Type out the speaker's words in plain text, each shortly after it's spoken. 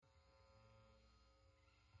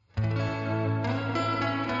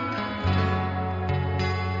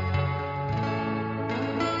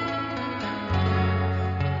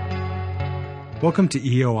Welcome to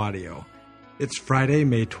EO Audio. It's Friday,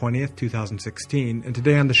 May 20th, 2016, and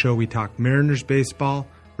today on the show we talk Mariners baseball,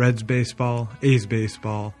 Reds baseball, A's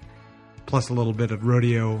baseball, plus a little bit of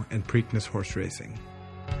rodeo and Preakness horse racing.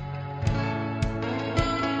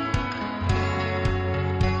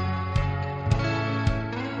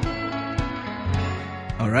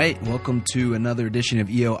 All right, welcome to another edition of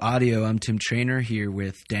EO Audio. I'm Tim Trainer here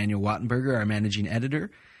with Daniel Wattenberger, our managing editor,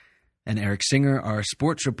 and Eric Singer, our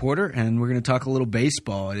sports reporter, and we're going to talk a little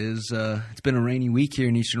baseball. It's been a rainy week here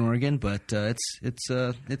in Eastern Oregon, but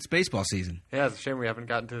it's baseball season. Yeah, it's a shame we haven't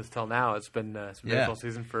gotten to this till now. It's been baseball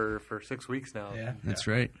season for 6 weeks now. Yeah, that's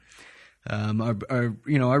right.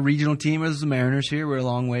 Our regional team is the Mariners here. We're a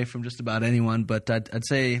long way from just about anyone, but I'd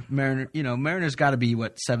say Mariners got to be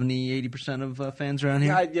 70-80% of fans around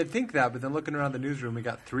here. Yeah, you'd think that, but then looking around the newsroom, we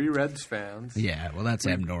got 3 Reds fans. Yeah, well, that's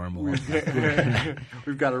abnormal.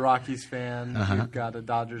 We've got a Rockies fan. Uh-huh. We've got a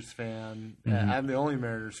Dodgers fan. Mm-hmm. I'm the only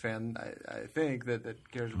Mariners fan I think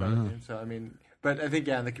that cares about the team. So I mean. But I think,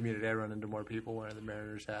 in the community, I run into more people wearing the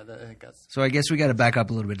Mariners hat. I think that's... So I guess we got to back up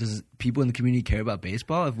a little bit. Does people in the community care about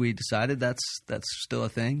baseball? Have we decided that's still a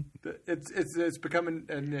thing? It's becoming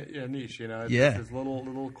a niche, It's this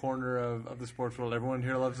little corner of the sports world. Everyone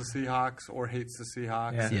here loves the Seahawks or hates the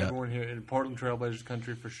Seahawks. Yeah. Yep. Everyone here in Portland Trailblazers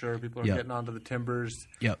country for sure. People are Yep. getting onto the Timbers.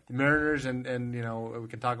 Yep. The Mariners, and we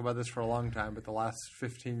can talk about this for a long time, but the last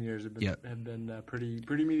 15 years have been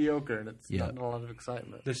pretty mediocre, and it's not a lot of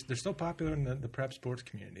excitement. They're still popular in the prep sports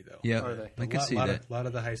community, though. Yeah, I can see that. A lot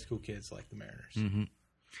of the high school kids like the Mariners. Mm-hmm.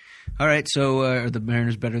 All right, so are the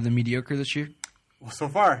Mariners better than mediocre this year? Well, so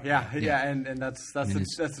far, yeah, and that's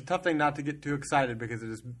a tough thing not to get too excited because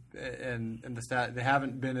it is, and the stat they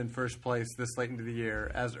haven't been in first place this late into the year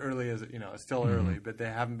as early as it's still early, but they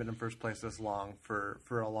haven't been in first place this long for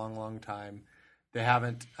a long time. They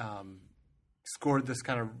haven't scored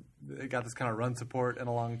they got this kind of run support in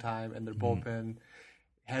a long time, and their bullpen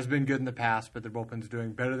has been good in the past, but their bullpen's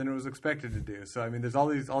doing better than it was expected to do. So I mean, there's all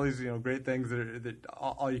these great things that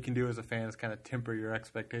all you can do as a fan is kind of temper your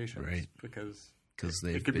expectations, right? Because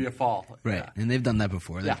it could be a fall, right? Yeah. And they've done that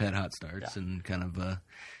before. They've had hot starts and kind of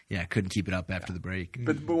couldn't keep it up after the break.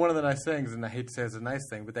 But one of the nice things, and I hate to say it's a nice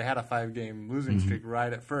thing, but they had a 5-game losing streak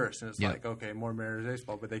right at first, and it's like, okay, more Mariners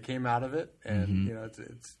baseball, but they came out of it, and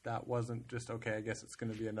it's that wasn't just okay. I guess it's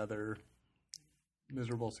going to be another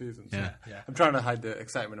miserable season. So I'm trying to hide the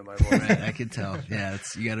excitement in my voice. Right, I can tell. Yeah,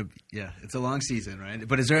 it's a long season, right?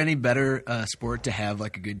 But is there any better sport to have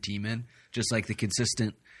like a good team in? Just like the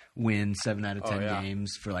consistent win 7 out of 10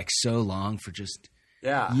 games for like so long for just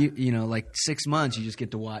like 6 months you just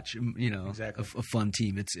get to watch exactly. a fun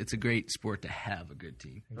team. It's a great sport to have a good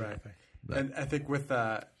team. Right. But, and I think with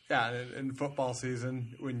in football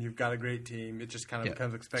season, when you've got a great team, it just kind of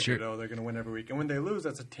becomes expected. Sure. Oh, they're going to win every week, and when they lose,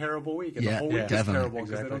 that's a terrible week, and the Yeah, whole week is definitely. terrible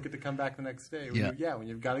because they don't get to come back the next day. When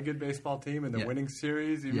you've got a good baseball team and they're winning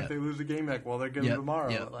series, even if they lose a game, they're good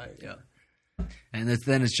tomorrow. And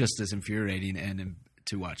then it's just as infuriating and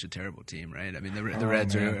to watch a terrible team, right? I mean, the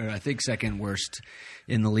Reds are I think second worst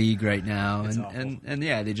in the league right now, and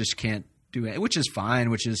they just can't do it, which is fine.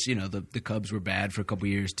 Which is the Cubs were bad for a couple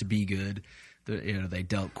years to be good. They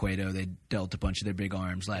dealt Cueto, they dealt a bunch of their big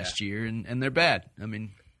arms last year, and they're bad. I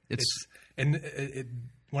mean,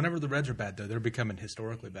 whenever the Reds are bad, though, they're becoming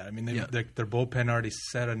historically bad. I mean, their bullpen already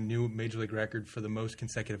set a new major league record for the most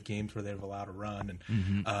consecutive games where they've allowed a run,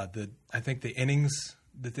 and I think the innings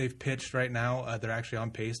that they've pitched right now, they're actually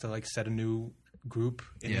on pace to set a new group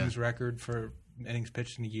innings record for innings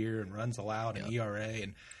pitched in a year and runs allowed and ERA,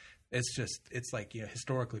 and it's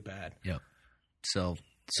historically bad. Yep.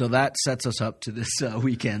 So that sets us up to this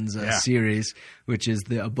weekend's series, which is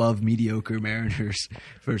the above mediocre Mariners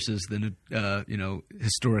versus the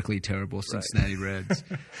historically terrible Cincinnati Reds.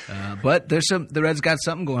 But the Reds got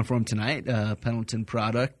something going for them tonight. Pendleton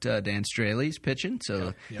product, Dan Straley's pitching,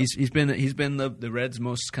 so he's been the Reds'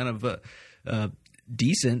 most kind of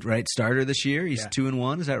decent starter this year. He's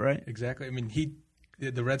 2-1. Is that right? Exactly. I mean,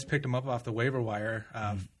 the Reds picked him up off the waiver wire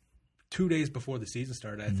 2 days before the season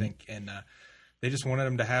started, I think, and. They just wanted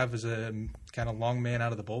him to have as a kind of long man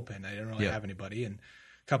out of the bullpen. They didn't really have anybody. And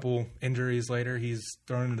a couple injuries later, he's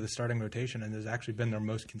thrown into the starting rotation and has actually been their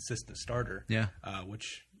most consistent starter. Yeah,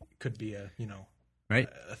 which could be a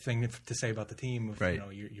thing to say about the team. If,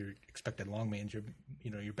 your expected long man's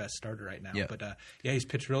your best starter right now. Yeah. But he's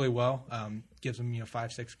pitched really well. Gives them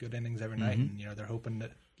 5-6 good innings every night, and they're hoping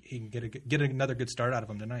that he can get another good start out of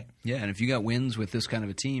him tonight. Yeah, and if you got wins with this kind of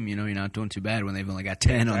a team, you're not doing too bad when they've only got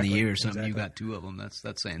 10 on the year or something. You got 2 of them.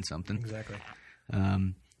 That's saying something. Exactly.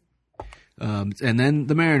 And then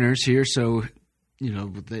the Mariners here, so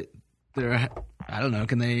they're I don't know.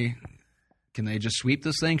 Can they Can they just sweep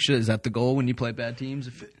this thing? Is that the goal when you play bad teams?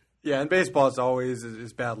 Yeah, in baseball, it's always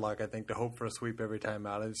is bad luck, I think, to hope for a sweep every time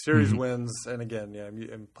out. And series wins, and again,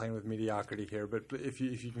 I'm playing with mediocrity here, but if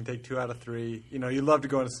you can take 2 out of 3, you love to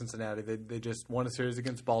go into Cincinnati. They just won a series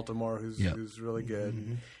against Baltimore, who's really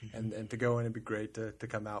good, and to go in, it'd be great to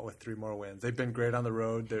come out with 3 more wins. They've been great on the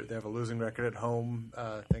road. They have a losing record at home,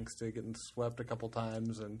 thanks to getting swept a couple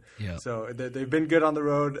times, and so they've been good on the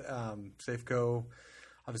road. Safeco.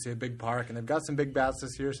 Obviously a big park, and they've got some big bats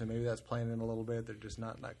this year, so maybe that's playing in a little bit. They're just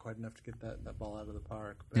not quite enough to get that ball out of the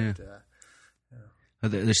park. But,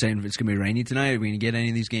 They're saying it's going to be rainy tonight. Are we going to get any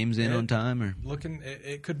of these games in on time? Or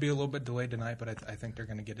it could be a little bit delayed tonight, but I think they're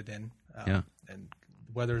going to get it in. And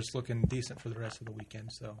the weather's looking decent for the rest of the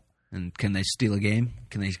weekend. So, and can they steal a game?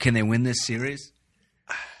 Can they win this series?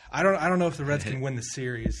 I don't know if the Reds can win the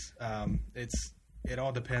series. It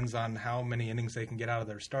all depends on how many innings they can get out of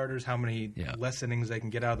their starters, how many less innings they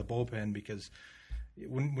can get out of the bullpen, because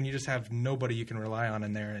when you just have nobody you can rely on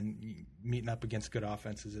in there and meeting up against good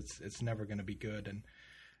offenses, it's never going to be good. And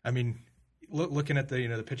I mean, looking at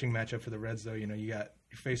the pitching matchup for the Reds, though, you're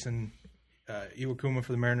facing Iwakuma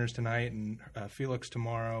for the Mariners tonight, and Felix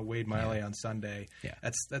tomorrow, Wade Miley on Sunday. Yeah.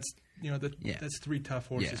 That's 3 tough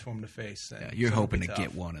horses for them to face. You're hoping to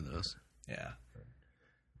get one of those. Yeah.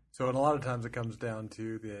 So, and a lot of times it comes down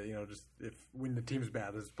to just when the team's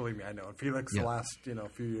bad. Believe me, I know. And Felix, the last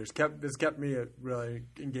few years has kept me really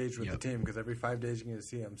engaged with the team, because every 5 days you get to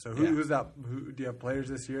see him. So, who's that? Who do you have players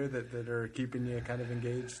this year that are keeping you kind of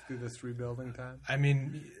engaged through this rebuilding time? I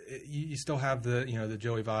mean, you still have the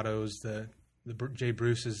Joey Vottos, the Jay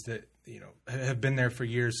Bruces that have been there for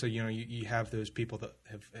years. So you have those people that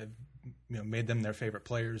have made them their favorite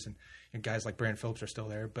players, and guys like Brandon Phillips are still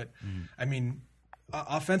there. But I mean.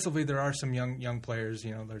 Offensively, there are some young players.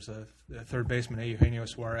 There's a third baseman, Eugenio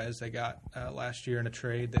Suarez, they got last year in a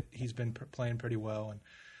trade that he's been playing pretty well.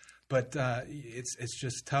 But it's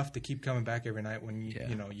just tough to keep coming back every night when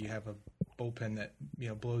you have a bullpen that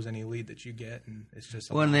blows any lead that you get, and it's just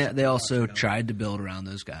and they also tried to build around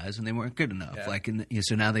those guys, and they weren't good enough.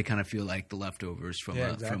 So now they kind of feel like the leftovers from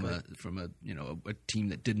a team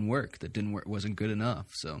that didn't work, wasn't good enough.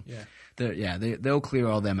 So they'll clear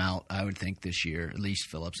all them out, I would think, this year, at least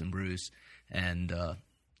Phillips and Bruce, and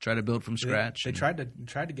try to build from scratch. They tried to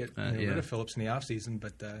get rid of Phillips in the offseason,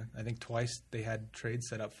 but I think twice they had trades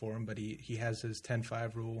set up for him. But he has his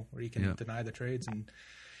 10-5 rule where he can deny the trades, and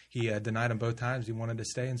he denied them both times. He wanted to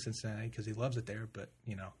stay in Cincinnati because he loves it there, but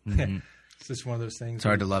it's just one of those things. It's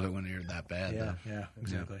hard to love it when you're that bad. Yeah,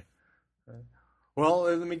 exactly. Yeah. Well,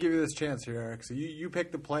 let me give you this chance here, Eric. So you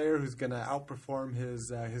pick the player who's going to outperform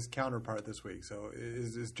his counterpart this week. So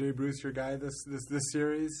is Jay Bruce your guy this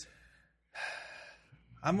series?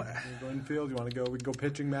 I'm going infield. You want to go? We can go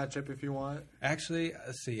pitching matchup if you want. Actually,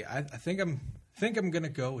 let's see. I think I'm going to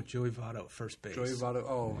go with Joey Votto at first base. Joey Votto.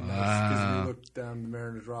 Oh, because you look down the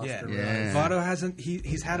Mariners roster. Yeah. Votto hasn't.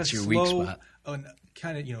 He's had a slow,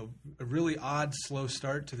 kind of a really odd slow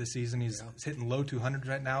start to the season. He's hitting low 200s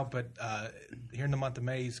right now, but here in the month of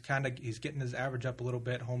May, he's getting his average up a little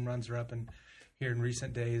bit. Home runs are up here in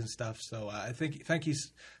recent days and stuff. So I think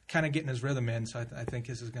he's kind of getting his rhythm in. So I think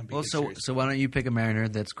this is going to be. Well, so why don't you pick a Mariner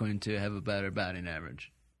that's going to have a better batting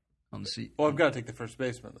average on the seat? Well, I've got to take the first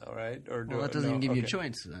baseman though, right? Or that doesn't even give you a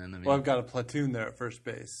choice. Then. Well, I've got a platoon there at first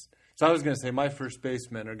base. So I was going to say my first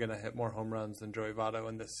basemen are going to hit more home runs than Joey Votto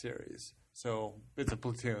in this series. So it's a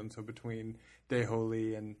platoon. So between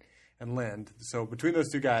DeHoly and Lind. So between those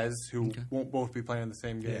two guys who won't both be playing in the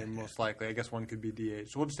same game, most likely, I guess one could be DH.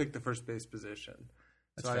 So we'll just take the first base position.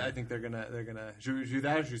 That's so I think they're gonna should we do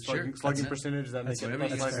that? Should slugging percentage? Does that make it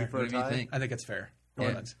less likely for a tie? I think it's fair.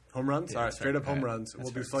 Home runs? All right, straight up home runs.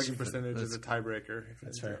 We'll do slugging percentage as a tiebreaker.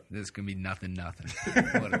 That's fair. This is going to be nothing.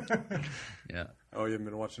 Yeah. Oh, you haven't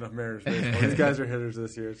been watching enough Mariners baseball. These guys are hitters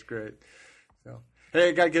this year. It's great. So, hey,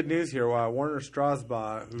 I got good news here. Warner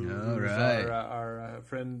Strasbaugh, who's our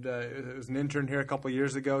friend, was an intern here a couple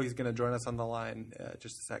years ago. He's going to join us on the line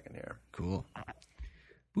just a second here. Cool.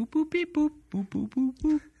 Boop, boop, beep, boop, boop, boop, boop,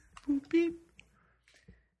 boop, boop, beep.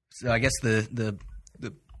 So I guess the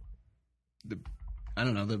I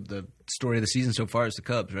don't know, the story of the season so far is the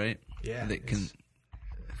Cubs, right? Yeah.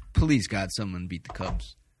 Please God, someone beat the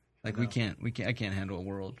Cubs. Like I can't handle a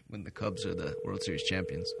world when the Cubs are the World Series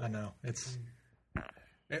champions. I know.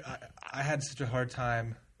 I had such a hard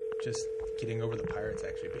time just getting over the Pirates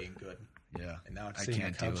actually being good. Yeah. And now it's seeing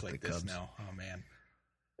the Cubs like this now. Oh man.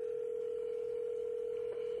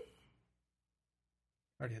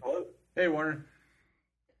 Hello? Hey Warner.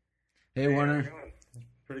 Hey Warner.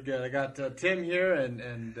 Pretty good. I got Tim here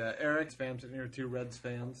and Eric's fans sitting here, 2 Reds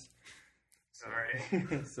fans. Sorry.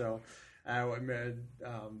 So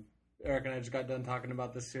Eric and I just got done talking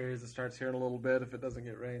about this series. It starts here in a little bit if it doesn't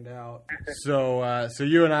get rained out. So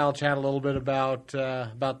you and I will chat a little bit about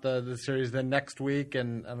the series then next week.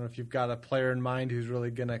 And I don't know if you've got a player in mind who's really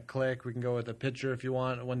going to click. We can go with a pitcher if you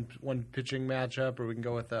want, one pitching matchup, or we can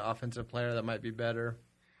go with the offensive player that might be better.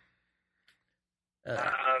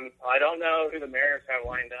 I don't know who the Mariners have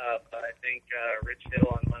lined up, but I think Rich Hill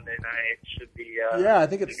on Monday night should be. I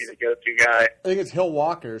think it's the go-to guy. I think it's Hill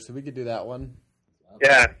Walker, so we could do that one.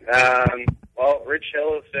 Yeah. Well, Rich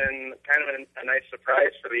Hill has been kind of a nice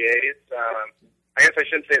surprise for the A's. I guess I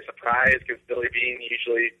shouldn't say a surprise because Billy Beane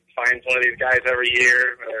usually finds one of these guys every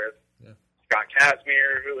year. Whether it's Scott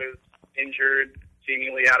Kazmir, who is injured,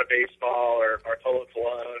 seemingly out of baseball, or Bartolo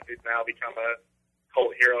Colon, who's now become a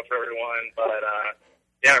cult hero for everyone. But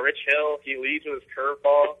Rich Hill, he leads with his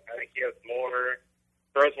curveball. I think he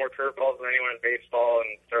throws more curveballs than anyone in baseball,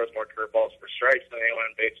 and throws more curveballs for strikes than anyone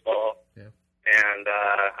in baseball. Yeah. And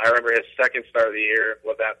I remember his second start of the year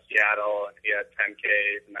was at Seattle, and he had 10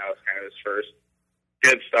 Ks, and that was kind of his first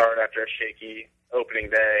good start after a shaky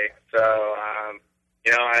opening day. So, I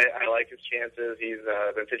like his chances. He's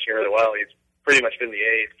been pitching really well. He's pretty much been the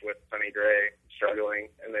ace with Sonny Gray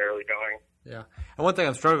struggling in the early going. Yeah, and one thing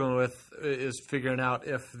I'm struggling with is figuring out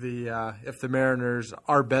if the Mariners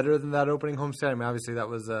are better than that opening homestand. I mean, obviously that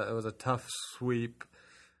was a tough sweep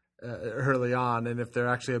early on, and if they're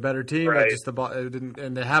actually a better team, right.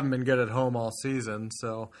 And they haven't been good at home all season.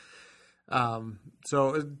 So,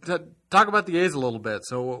 talk about the A's a little bit.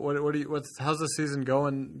 So, how's the season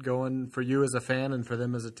going for you as a fan and for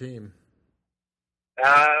them as a team? Well,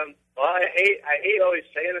 I hate always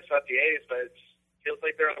saying this about the A's, but it feels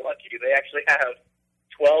like they're unlucky. They actually have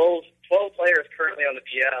 12 players currently on the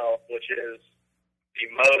DL, which is the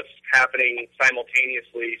most happening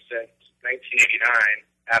simultaneously since 1989.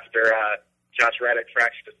 After Josh Reddick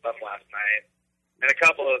fractured his thumb last night. And a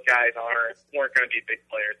couple of those guys weren't going to be big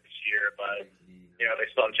players this year, but, they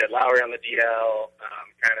still have Jed Lowry on the DL,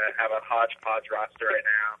 kind of have a hodgepodge roster right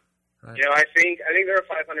now. Right. I think they're a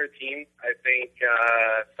 500 team. I think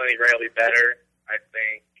Sonny Gray will be better. I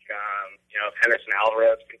think, if Henderson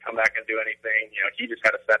Alvarez can come back and do anything, he just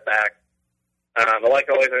had a setback. But like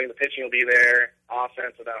always, I think the pitching will be there.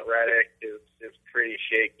 Offense without Reddick is pretty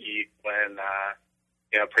shaky when,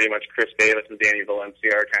 pretty much Chris Davis and Danny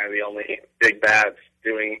Valencia are kind of the only big bats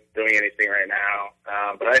doing anything right now.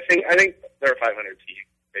 But I think they're a 500 team,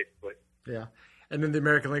 basically. Yeah. And then the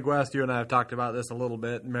American League West, you and I have talked about this a little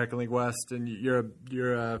bit. American League West, and you're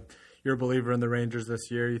a believer in the Rangers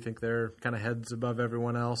this year. You think they're kind of heads above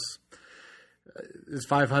everyone else. Is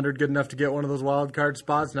 500 good enough to get one of those wild card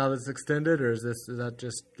spots now that it's extended, or is that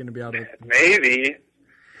just going to be out of maybe?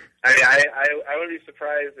 I mean, I wouldn't be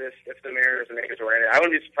surprised if the Mariners and Rangers were in it. I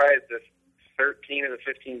wouldn't be surprised if 13 of the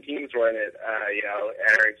 15 teams were in it,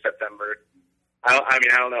 entering September. I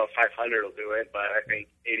don't know if 500 will do it, but I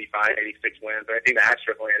think 85, 86 wins. I think the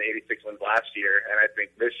Astros only had 86 wins last year, and I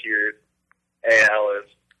think this year's AL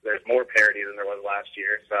there's more parity than there was last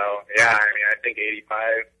year. So, yeah, I think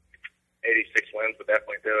 85, 86 wins would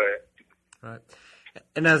definitely do it. Right.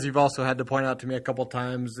 And as you've also had to point out to me a couple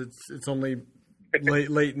times, it's only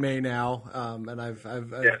late May now, and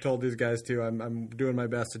I've told these guys too. I'm doing my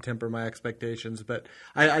best to temper my expectations, but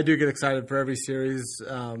I do get excited for every series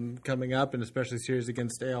coming up, and especially series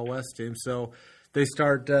against AL West teams. So they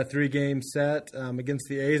start 3-game set against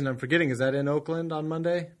the A's, and I'm forgetting, is that in Oakland on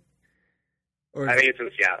Monday? Or I think it's in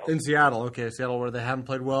Seattle. In Seattle, okay, Seattle, where they haven't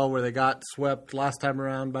played well, where they got swept last time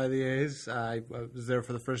around by the A's. I was there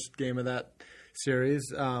for the first game of that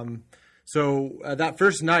series. So that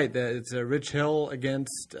first night, it's Rich Hill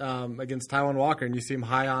against Taijuan Walker, and you seem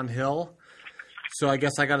high on Hill. So I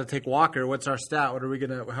guess I got to take Walker. What's our stat? How are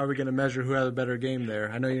we gonna measure who had a better game there?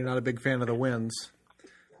 I know you're not a big fan of the wins.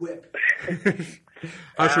 Whip.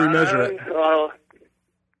 How should we measure it? Well,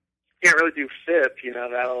 can't really do FIP.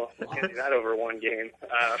 Can't do that over one game.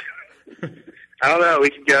 I don't know. We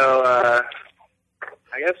could go.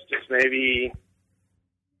 I guess just maybe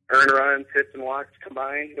earned runs, hits, and walks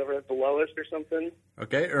combined over at the lowest or something.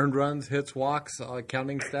 Okay, earned runs, hits, walks,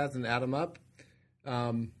 counting stats, and add them up.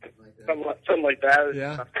 Something like that.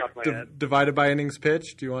 Yeah. Off the top of my head. Divided by innings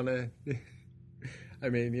pitched. Do you want to?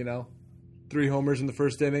 3 homers in the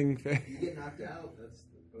first inning. You get knocked out.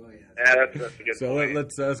 Yeah, that's a good so point.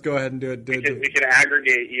 Let's go ahead and do it. We can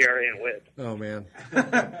aggregate ERA and WHIP. Oh man,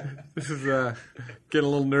 this is getting a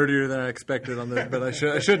little nerdier than I expected on this, but I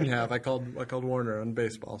shouldn't have. I called Warner on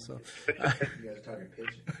baseball. So you guys are talking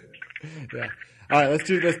pitch. Yeah. All right, let's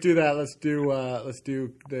do that. Let's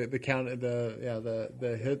do the count.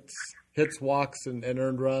 The hits, hits, walks, and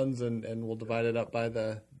earned runs, and we'll divide it up by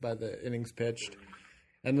the innings pitched.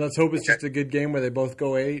 And let's hope it's just a good game where they both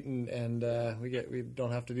go 8, and we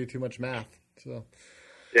don't have to do too much math. So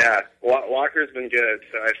yeah, Walker's been good,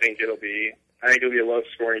 so I think it'll be a low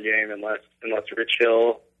scoring game unless Rich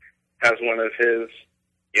Hill has one of his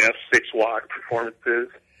 6-walk performances.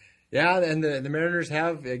 Yeah, and the Mariners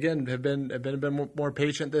have been a bit more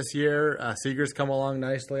patient this year. Seager's come along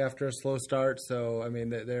nicely after a slow start, so I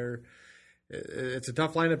mean it's a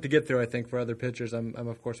tough lineup to get through, I think, for other pitchers. I'm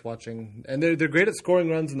of course watching, and they're great at scoring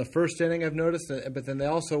runs in the first inning, I've noticed. But then they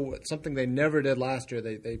also, something they never did last year,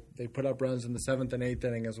 they put up runs in the 7th and 8th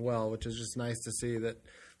inning as well, which is just nice to see that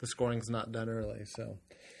the scoring's not done early. So,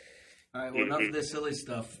 all right, well, enough of this silly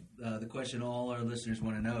stuff. The question all our listeners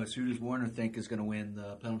want to know is, who does Warner think is going to win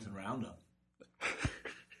the Pendleton Roundup?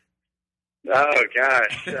 Oh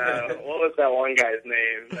gosh, what was that one guy's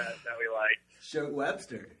name that we liked? Choate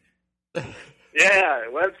Webster. Yeah,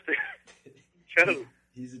 Webster. Choate.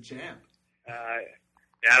 He's a champ. I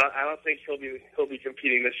don't think he'll be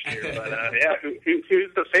competing this year. But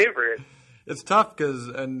who's the favorite? It's tough because,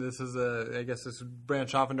 and this is I guess this would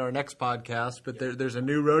branch off into our next podcast, but there's a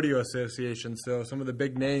new rodeo association. So some of the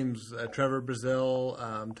big names, Trevor Brazil,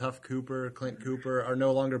 Tuff Cooper, Clint Cooper, are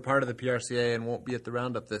no longer part of the PRCA and won't be at the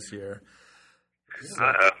Roundup this year.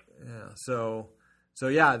 So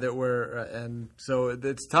yeah, that we're and so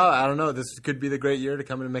it's tough. I don't know. This could be the great year to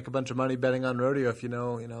come in and make a bunch of money betting on rodeo. If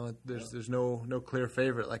there's no clear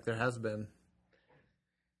favorite like there has been.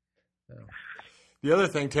 So. The other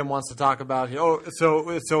thing Tim wants to talk about.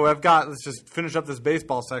 So I've got. Let's just finish up this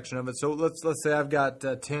baseball section of it. So let's say I've got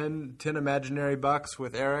 10 imaginary bucks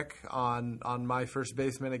with Eric on my first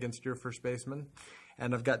baseman against your first baseman.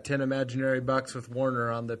 And I've got 10 imaginary bucks with Warner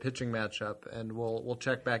on the pitching matchup, and we'll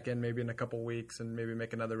check back in maybe in a couple weeks and maybe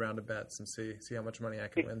make another round of bets and see how much money I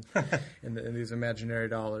can win in these imaginary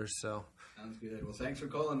dollars. So sounds good. Well, thanks for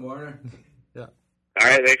calling, Warner. Yeah. All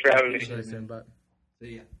right, thanks for having me.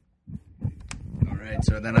 See ya. All right,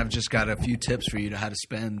 so then I've just got a few tips for you to how to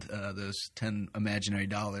spend those 10 imaginary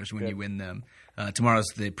dollars when you win them. Tomorrow's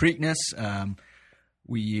the Preakness.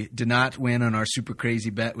 We did not win on our super crazy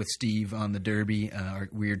bet with Steve on the Derby, our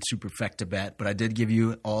weird superfecta bet, but I did give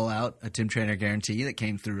you all out a Tim Trainer guarantee that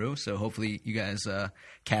came through. So hopefully you guys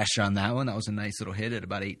cashed on that one. That was a nice little hit at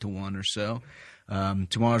about 8-1 or so.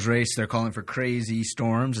 Tomorrow's race, they're calling for crazy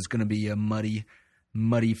storms. It's going to be a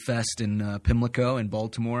muddy fest in Pimlico in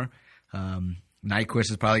Baltimore. Nyquist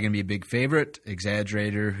is probably going to be a big favorite.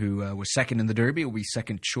 Exaggerator, who was second in the Derby, will be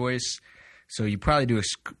second choice. So you probably do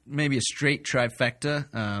maybe a straight trifecta.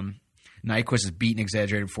 Nyquist has beaten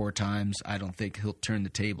Exaggerator 4 times. I don't think he'll turn the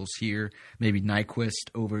tables here. Maybe Nyquist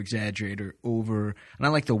over Exaggerator over. And I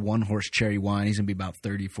like the 1-horse Cherry Wine. He's going to be about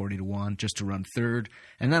 30-40-1 just to run third.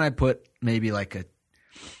 And then I put maybe like a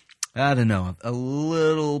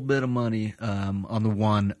little bit of money on the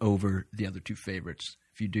 1 over the other 2 favorites.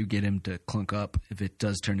 If you do get him to clunk up, if it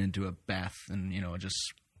does turn into a bath and, just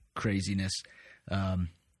craziness,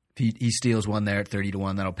 he steals 1 there at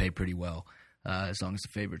 30-1, that'll pay pretty well, as long as the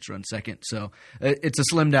favorites run second. So it's a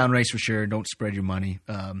slim down race for sure. Don't spread your money.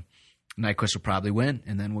 Nyquist will probably win,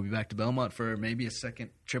 and then we'll be back to Belmont for maybe a second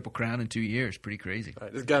Triple Crown in 2 years. Pretty crazy. All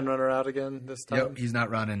right. Is Gunrunner out again this time? Yep, he's not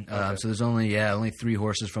running. Okay. So there's only 3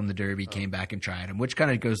 horses from the Derby came back and tried him, which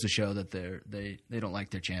kind of goes to show that they don't like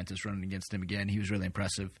their chances running against him again. He was really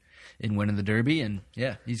impressive in winning the Derby, and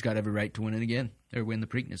yeah, he's got every right to win it again, or win the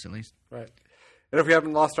Preakness at least. Right. And if we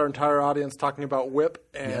haven't lost our entire audience talking about whip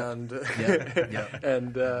and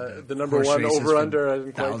and the number 1 over-under, I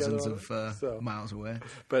didn't quite thousands of miles away.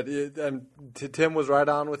 But Tim was right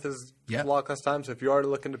on with his block last time, so if you are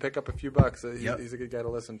looking to pick up a few bucks, he's a good guy to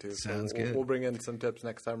listen to. Sounds good. We'll bring in some tips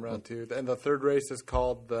next time around, too. And the third race is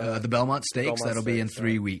called the Belmont Stakes. That'll be in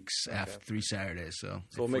 3 weeks, after 3 Saturdays. So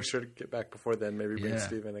we'll make sure to get back before then, maybe bring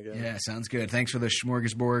Steve in again. Yeah, sounds good. Thanks for the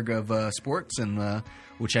smorgasbord of sports, and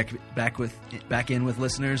we'll check back in with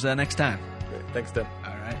listeners next time. Great. Thanks, Tim.